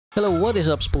Hello, what is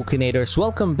up, Spookinators?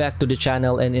 Welcome back to the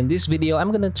channel, and in this video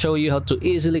I'm gonna show you how to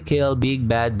easily kill Big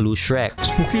Bad Blue Shrek.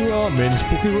 Spooky ramen,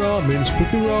 spooky ramen,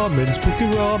 spooky ramen,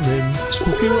 spooky ramen,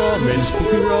 spooky ramen,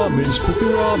 spooky ramen, spooky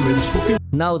ramen, spooky.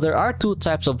 Now there are two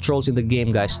types of trolls in the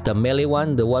game, guys. The melee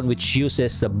one, the one which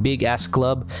uses the big ass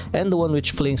club, and the one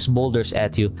which flings boulders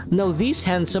at you. Now these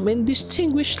handsome and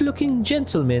distinguished looking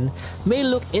gentlemen may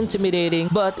look intimidating,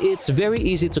 but it's very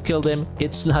easy to kill them.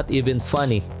 It's not even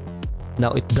funny.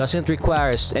 Now it doesn't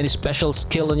require any special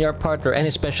skill on your part or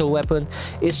any special weapon.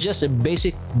 It's just a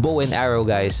basic bow and arrow,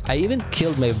 guys. I even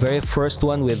killed my very first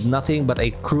one with nothing but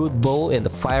a crude bow and a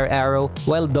fire arrow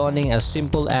while donning a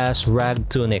simple ass rag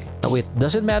tunic. Now it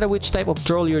doesn't matter which type of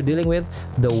troll you're dealing with,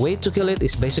 the way to kill it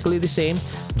is basically the same.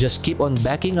 Just keep on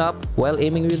backing up while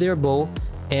aiming with your bow.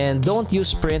 And don't use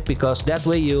sprint, because that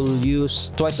way you'll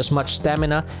use twice as much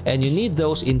stamina, and you need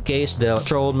those in case the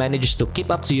troll manages to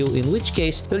keep up to you, in which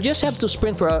case you'll just have to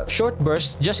sprint for a short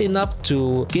burst, just enough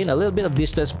to gain a little bit of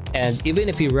distance. And even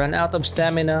if you run out of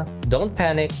stamina, don't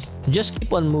panic. Just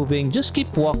keep on moving, just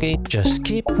keep walking, just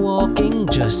keep walking,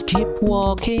 just keep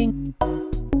walking.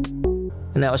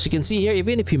 Now as you can see here,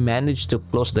 even if you manage to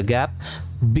close the gap,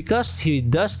 because he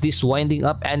does this winding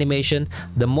up animation,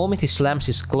 the moment he slams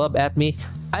his club at me,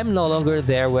 I'm no longer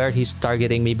there where he's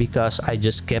targeting me because I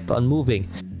just kept on moving.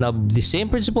 Now the same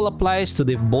principle applies to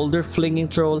the boulder flinging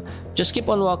troll. Just keep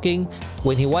on walking.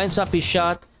 When he winds up his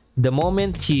shot, the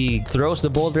moment he throws the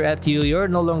boulder at you, you're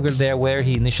no longer there where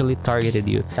he initially targeted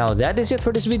you. Now that is it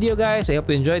for this video, guys. I hope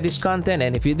you enjoyed this content,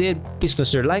 and if you did, please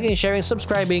consider liking, sharing,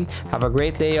 subscribing. Have a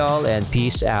great day all, and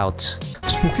peace out.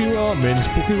 Spooky ramen,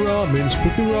 spooky ramen,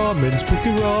 spooky ramen,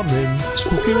 spooky ramen,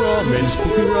 spooky ramen,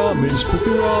 spooky ramen,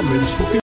 spooky ramen, spooky.